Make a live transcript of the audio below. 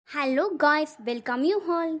Hello guys, welcome you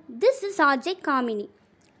all. This is RJ Kamini.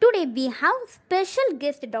 Today we have special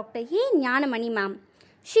guest Dr. Gnanamani ma'am.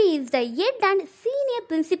 She is the head and senior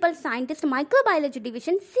principal scientist microbiology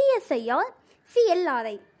division CSIR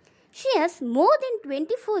CLRI. She has more than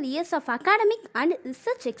 24 years of academic and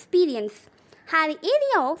research experience. Her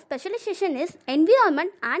area of specialization is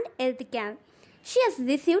environment and healthcare. She has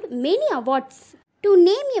received many awards. To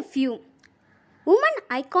name a few: Woman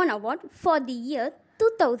Icon Award for the year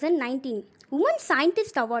 2019, Women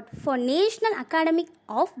Scientist Award for National Academy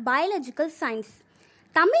of Biological Science,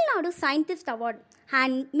 Tamil Nadu Scientist Award,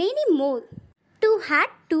 and many more. To add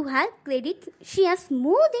to her credit, she has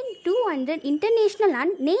more than 200 international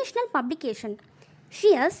and national publications.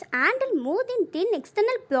 She has handled more than 10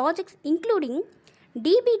 external projects including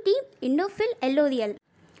DBT, Indophil, LOREAL.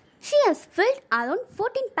 She has filed around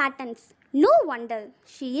 14 patents. No wonder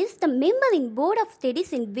she is the member in board of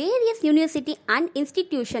studies in various universities and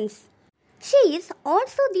institutions. She is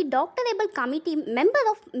also the doctorable committee member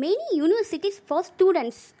of many universities for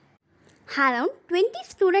students. Around 20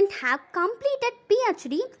 students have completed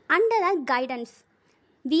PhD under her guidance.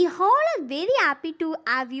 We all are very happy to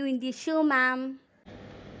have you in the show, ma'am.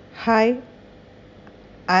 Hi,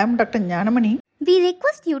 I am Dr. Gnanamani. We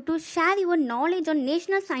request you to share your knowledge on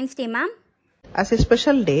National Science Day, ma'am. As a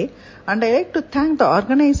special day, and I like to thank the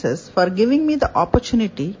organizers for giving me the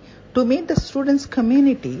opportunity to meet the students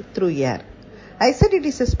community through here. I said it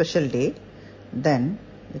is a special day. Then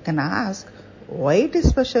you can ask why it is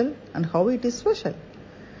special and how it is special.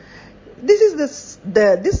 This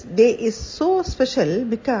day is so special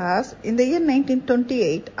because in the year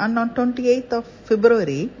 1928 and on 28th of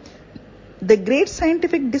February, the great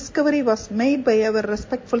scientific discovery was made by our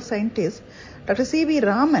respectful scientist, Dr. C.V.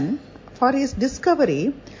 Raman, for his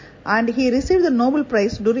discovery, and he received the Nobel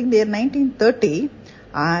Prize during the year 1930,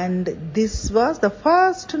 and this was the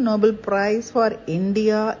first Nobel Prize for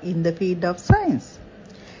India in the field of science.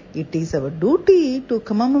 It is our duty to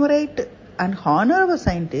commemorate and honor our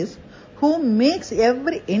scientists who makes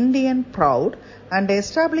every Indian proud and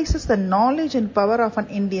establishes the knowledge and power of an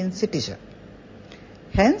Indian citizen.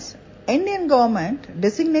 Hence, Indian government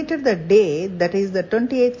designated the day, that is the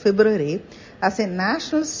 28th February, as a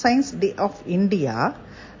National Science Day of India,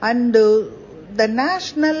 and the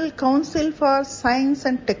National Council for Science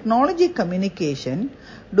and Technology Communication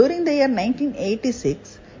during the year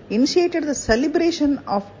 1986 initiated the celebration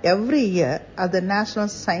of every year as the National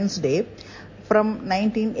Science Day from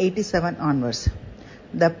 1987 onwards.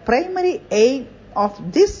 The primary aim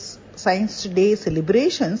of this Science Day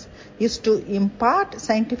celebrations is to impart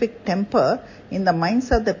scientific temper in the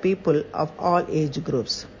minds of the people of all age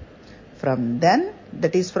groups. From then,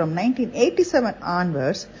 that is from 1987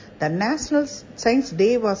 onwards, the National Science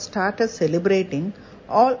Day was started celebrating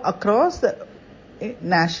all across the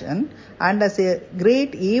nation and as a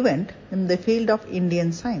great event in the field of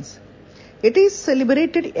Indian science. It is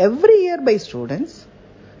celebrated every year by students,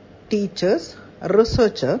 teachers,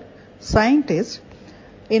 researchers, scientists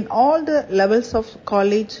in all the levels of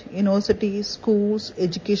college, university, schools,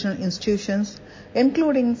 educational institutions,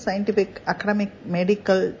 including scientific, academic,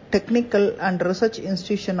 medical, technical and research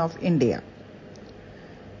institutions of India.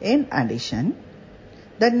 In addition,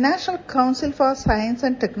 the National Council for Science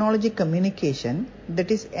and Technology Communication, that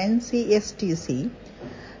is NCSTC,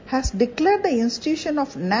 has declared the institution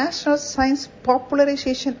of National Science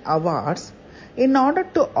Popularization Awards in order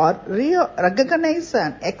to recognize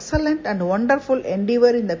an excellent and wonderful endeavor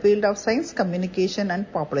in the field of science communication and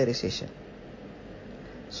popularization.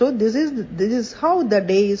 So this is how the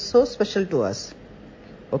day is so special to us.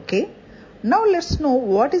 Okay, now let's know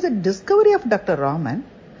what is the discovery of Dr. Raman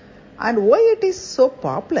and why it is so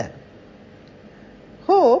popular.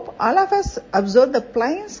 Hope all of us observe the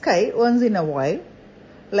plain sky once in a while,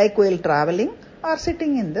 like while traveling or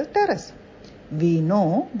sitting in the terrace. We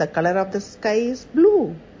know the color of the sky is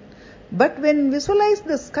blue. But when visualize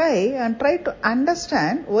the sky and try to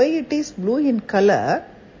understand why it is blue in color,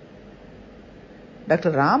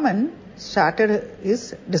 Dr. Raman started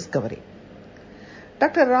his discovery.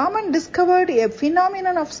 Dr. Raman discovered a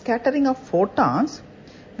phenomenon of scattering of photons,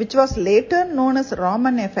 which was later known as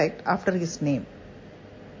Raman effect after his name.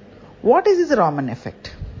 What is this Raman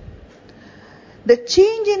effect? The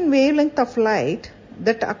change in wavelength of light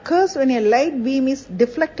that occurs when a light beam is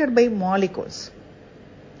deflected by molecules.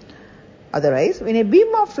 Otherwise, when a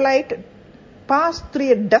beam of light passes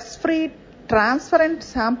through a dust-free transparent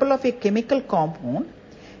sample of a chemical compound,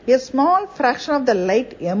 a small fraction of the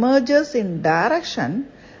light emerges in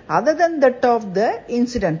direction other than that of the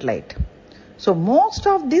incident light. So most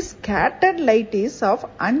of this scattered light is of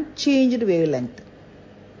unchanged wavelength.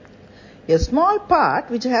 A small part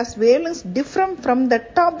which has wavelengths different from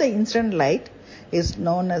that of the incident light is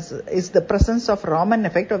the presence of Raman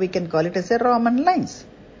effect, or we can call it as a Raman lines.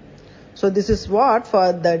 So this is what,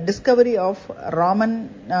 for the discovery of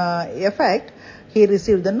Raman effect, he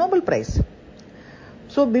received the Nobel Prize.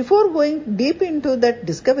 So before going deep into that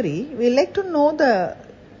discovery, we like to know the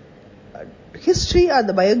history or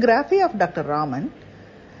the biography of Dr. Raman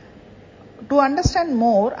to understand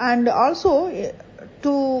more, and also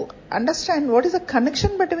to understand what is the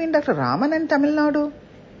connection between Dr. Raman and Tamil Nadu.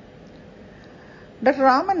 Dr.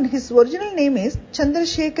 Raman, his original name is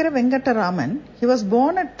Chandrasekhara Venkata Raman. He was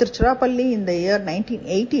born at Tiruchirappalli in the year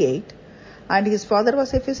 1988, and his father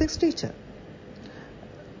was a physics teacher.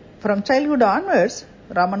 From childhood onwards,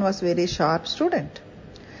 Raman was a very sharp student.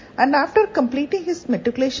 And after completing his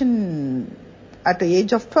matriculation at the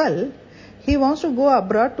age of 12, he wants to go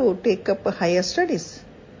abroad to take up higher studies.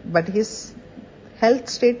 But his health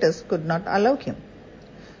status could not allow him.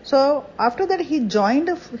 So after that, he joined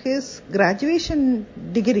for his graduation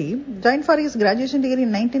degree in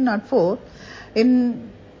 1904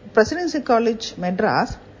 in Presidency College,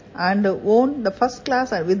 Madras, and won the first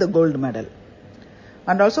class with the gold medal.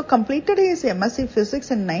 And also completed his MSc Physics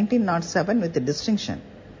in 1907 with a distinction.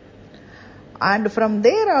 And from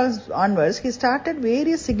there onwards, he started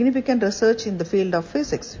various significant research in the field of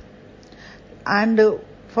physics. And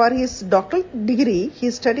for his doctoral degree, he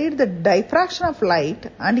studied the diffraction of light,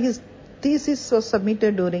 and his thesis was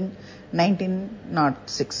submitted during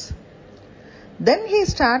 1906. Then he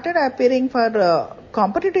started appearing for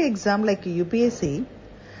competitive exam like UPSC,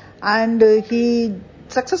 and he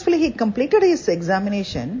successfully completed his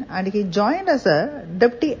examination, and he joined as a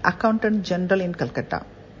Deputy Accountant General in Calcutta.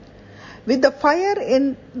 With the fire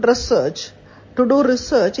in research, to do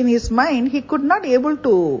research in his mind, he could not able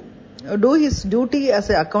to do his duty as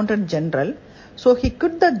an Accountant General. So he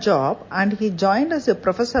quit the job and he joined as a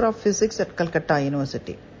Professor of Physics at Calcutta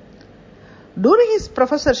University. During his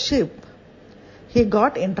professorship, he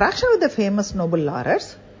got interaction with the famous Nobel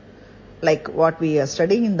laureates, like what we are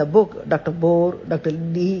studying in the book, Dr. Bohr, Dr.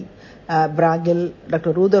 D. Bragel,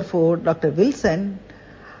 Dr. Rutherford, Dr. Wilson.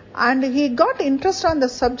 And he got interest on the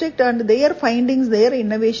subject and their findings, their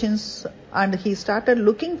innovations, and he started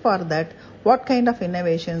looking for that, what kind of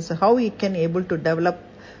innovations, how he can able to develop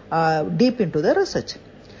deep into the research.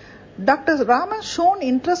 Dr. Raman shown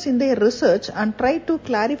interest in their research and tried to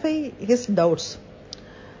clarify his doubts.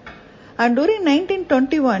 And during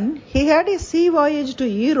 1921, he had a sea voyage to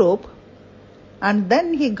Europe, and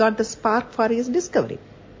then he got the spark for his discovery.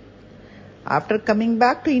 After coming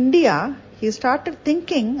back to India, he started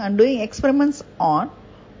thinking and doing experiments on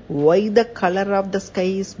why the color of the sky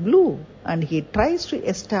is blue, and he tries to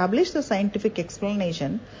establish the scientific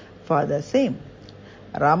explanation for the same.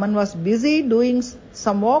 Raman was busy doing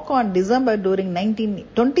some work on December during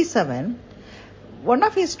 1927. One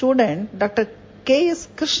of his students, Dr. K.S.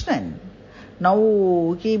 Krishnan,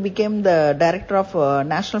 now he became the director of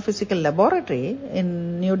National Physical Laboratory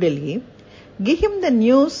in New Delhi, gave him the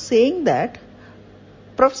news saying that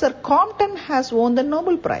Professor Compton has won the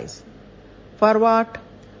Nobel Prize. For what?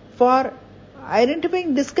 For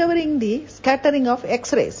identifying, discovering the scattering of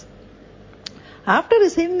X-rays. After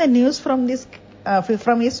receiving the news from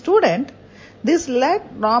his student, this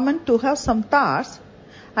led Raman to have some thoughts,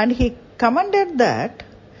 and he commented that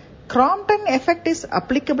Compton effect is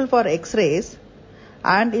applicable for X-rays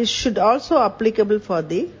and it should also applicable for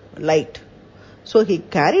the light. So he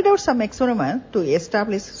carried out some experiments to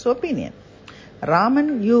establish his opinion.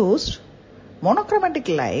 Raman used monochromatic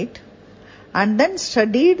light and then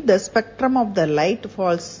studied the spectrum of the light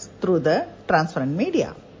falls through the transparent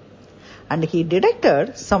media. And he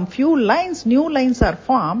detected some few lines, new lines are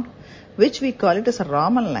formed, which we call it as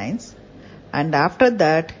Raman lines. And after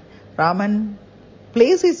that, Raman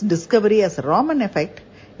placed his discovery as Raman effect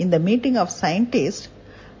in the meeting of scientists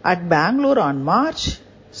at Bangalore on March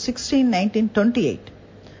 16, 1928,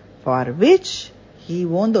 for which he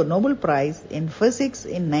won the Nobel Prize in Physics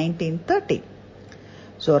in 1930.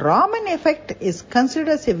 So Raman effect is considered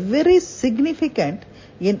as a very significant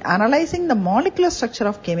in analyzing the molecular structure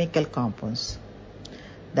of chemical compounds.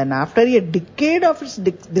 Then after a decade of its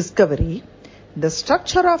discovery, the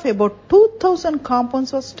structure of about 2000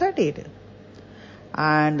 compounds was studied.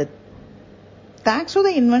 And thanks to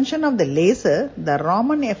the invention of the laser, the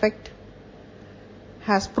Raman effect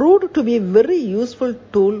has proved to be a very useful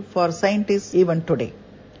tool for scientists even today.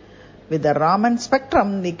 With the Raman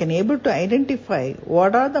spectrum, we can able to identify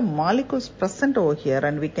what are the molecules present over here,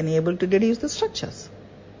 and we can able to deduce the structures.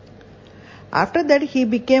 After that, he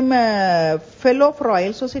became a Fellow of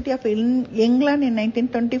Royal Society of England in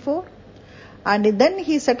 1924, And then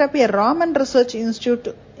he set up a Raman Research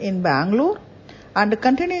Institute in Bangalore and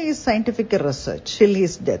continued his scientific research till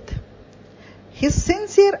his death. His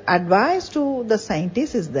sincere advice to the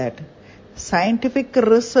scientists is that scientific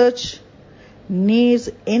research needs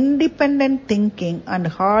independent thinking and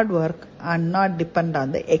hard work and not depend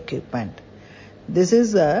on the equipment. This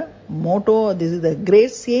is a motto, this is the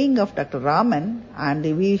great saying of Dr. Raman, and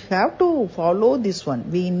we have to follow this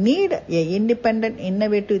one. We need a independent,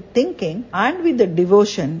 innovative thinking, and with the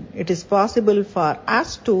devotion, it is possible for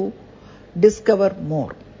us to discover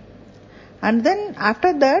more. And then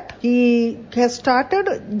after that, he has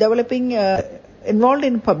started developing, involved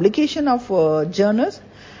in publication of journals,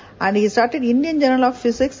 and he started Indian Journal of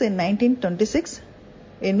Physics in 1926,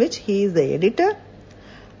 in which he is the editor.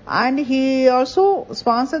 And he also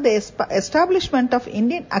sponsored the establishment of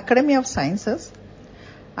Indian Academy of Sciences,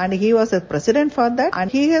 and he was a president for that. And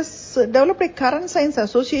he has developed a Current Science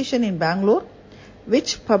Association in Bangalore,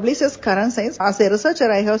 which publishes current science. As a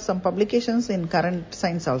researcher, I have some publications in current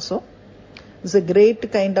science also. It's a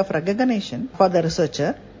great kind of recognition for the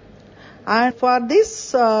researcher. And for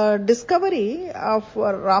this discovery of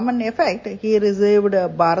Raman effect, he received a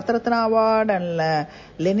Bharat Ratna Award and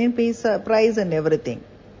Lenin Peace Prize and everything.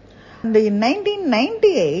 And in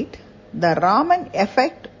 1998, the Raman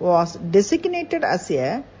effect was designated as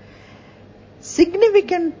a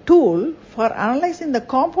significant tool for analyzing the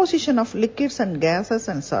composition of liquids and gases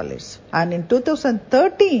and solids. And in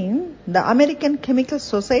 2013, the American Chemical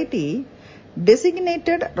Society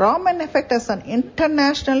designated Raman effect as an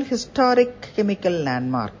international historic chemical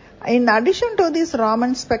landmark. In addition to this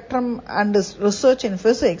Raman spectrum and this research in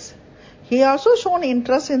physics, he also shown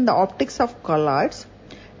interest in the optics of colloids,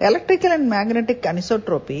 electrical and magnetic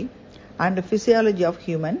anisotropy, and the physiology of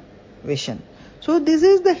human vision. So this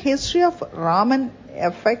is the history of Raman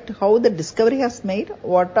effect, how the discovery has made,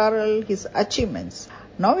 what are all his achievements.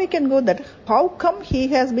 Now we can go that how come he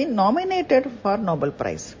has been nominated for Nobel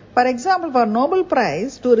Prize. For example, for Nobel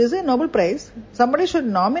Prize, to receive Nobel Prize, somebody should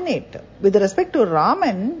nominate. With respect to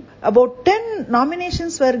Raman, about 10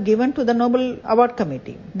 nominations were given to the Nobel Award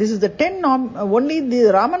Committee. This is the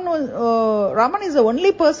Raman is the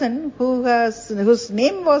only person whose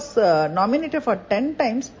name was nominated for 10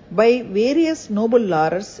 times by various Nobel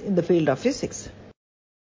laureates in the field of physics.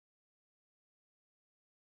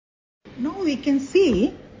 Now we can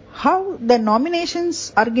see how the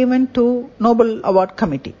nominations are given to Nobel Award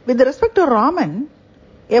Committee. With respect to Raman,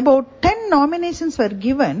 about 10 nominations were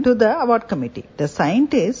given to the award committee. The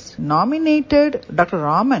scientists nominated Dr.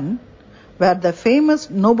 Raman were the famous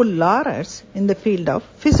Nobel laureates in the field of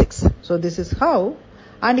physics. So this is how,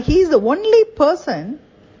 and he is the only person,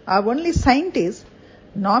 only scientist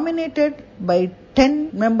nominated by 10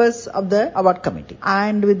 members of the award committee.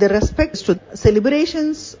 And with respect to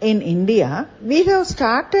celebrations in India, we have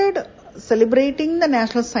started celebrating the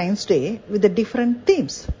National Science Day with the different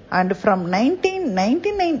themes. And from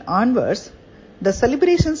 1999 onwards, the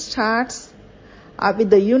celebration starts with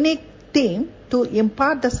the unique theme to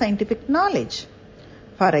impart the scientific knowledge.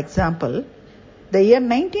 For example, the year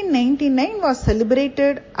 1999 was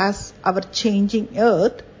celebrated as our changing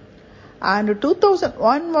earth, and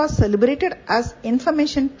 2001 was celebrated as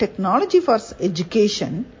information technology for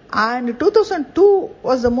education, and 2002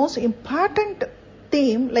 was the most important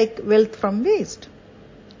theme like wealth from waste,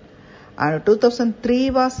 and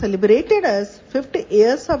 2003 was celebrated as 50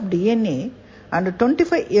 years of DNA and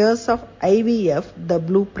 25 years of IVF, the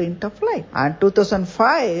blueprint of life. And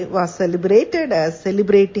 2005 was celebrated as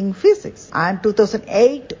celebrating physics. And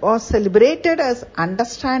 2008 was celebrated as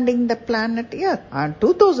understanding the planet Earth. And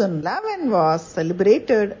 2011 was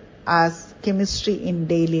celebrated as chemistry in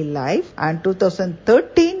daily life. And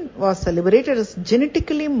 2013 was celebrated as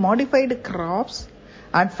genetically modified crops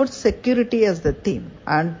and food security as the theme.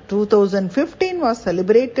 And 2015 was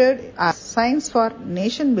celebrated as science for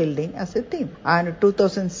nation building as a theme. And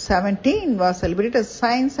 2017 was celebrated as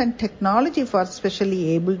science and technology for specially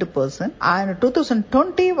abled person. And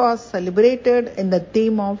 2020 was celebrated in the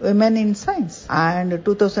theme of women in science. And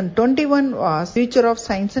 2021 was future of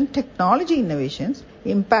science and technology innovations,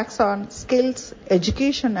 impacts on skills,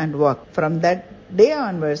 education and work. From that day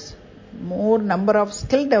onwards, more number of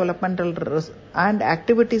skill developmental and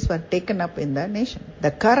activities were taken up in the nation.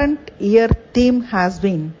 The current year theme has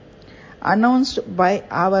been announced by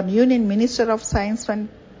our Union Minister of Science and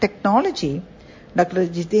Technology, Dr.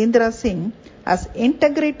 Jitendra Singh, as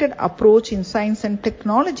integrated approach in science and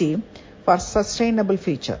technology for sustainable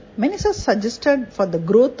future. Minister suggested for the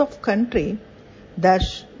growth of country that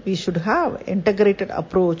we should have integrated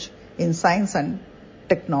approach in science and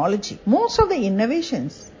technology. Most of the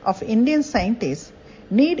innovations of Indian scientists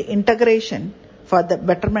need integration for the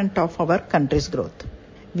betterment of our country's growth.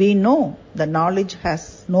 We know the knowledge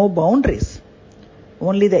has no boundaries.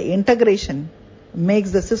 Only the integration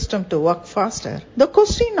makes the system to work faster. The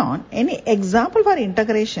question on any example for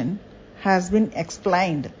integration has been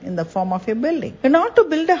explained in the form of a building. In order to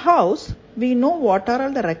build a house, we know what are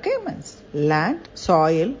all the requirements: land,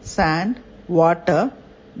 soil, sand, water,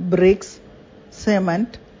 bricks,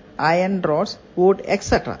 cement, iron rods, wood,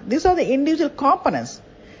 etc. These are the individual components.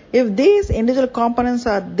 If these individual components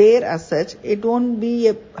are there as such, it won't be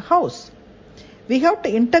a house. We have to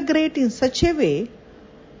integrate in such a way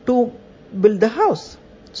to build the house.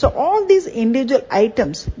 So all these individual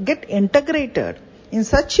items get integrated in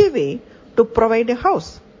such a way to provide a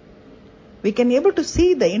house. We can able to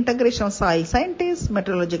see the integration of soil scientists,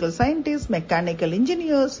 meteorological scientists, mechanical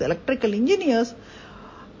engineers, electrical engineers,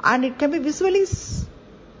 and it can be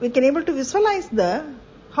we can able to visualize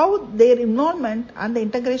how their involvement and the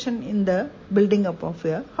integration in the building up of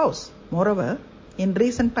a house. Moreover, in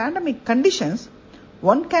recent pandemic conditions,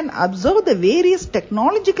 one can observe the various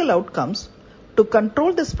technological outcomes to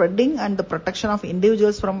control the spreading and the protection of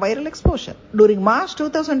individuals from viral exposure. During March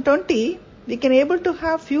 2020, we can able to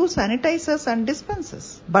have few sanitizers and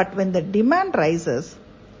dispensers. But when the demand rises,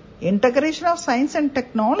 integration of science and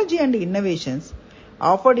technology and innovations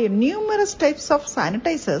offered numerous types of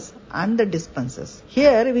sanitizers and the dispensers.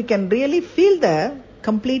 Here we can really feel the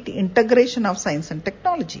complete integration of science and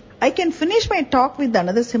technology. I can finish my talk with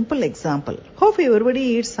another simple example. Hope everybody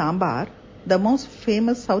eats sambar, the most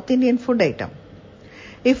famous South Indian food item.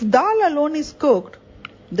 If dal alone is cooked,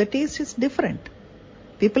 the taste is different.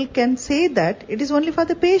 People can say that it is only for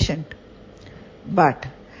the patient. But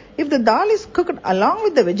if the dal is cooked along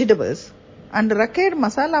with the vegetables and required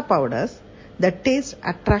masala powders, the taste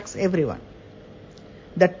attracts everyone.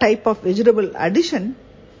 The type of vegetable addition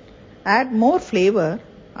add more flavor,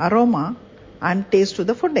 aroma and taste to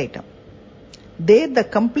the food item. There the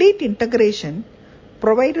complete integration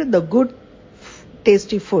provided the good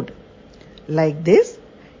tasty food. Like this,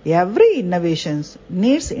 every innovation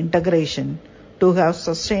needs integration to have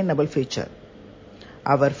sustainable future.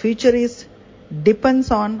 Our future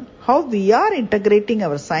depends on how we are integrating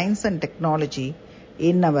our science and technology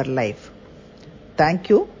in our life. Thank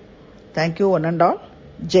you. Thank you one and all.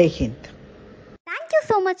 Jai Hind. Thank you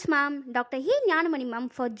so much, ma'am. Dr. Gnanamani, ma'am,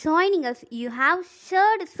 for joining us. You have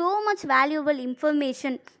shared so much valuable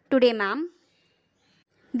information today, ma'am.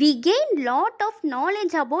 We gained lot of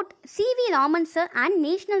knowledge about C.V. Raman sir and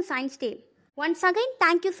National Science Day. Once again,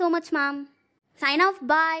 thank you so much, ma'am. Sign off.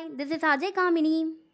 Bye. This is Ajay Kamini.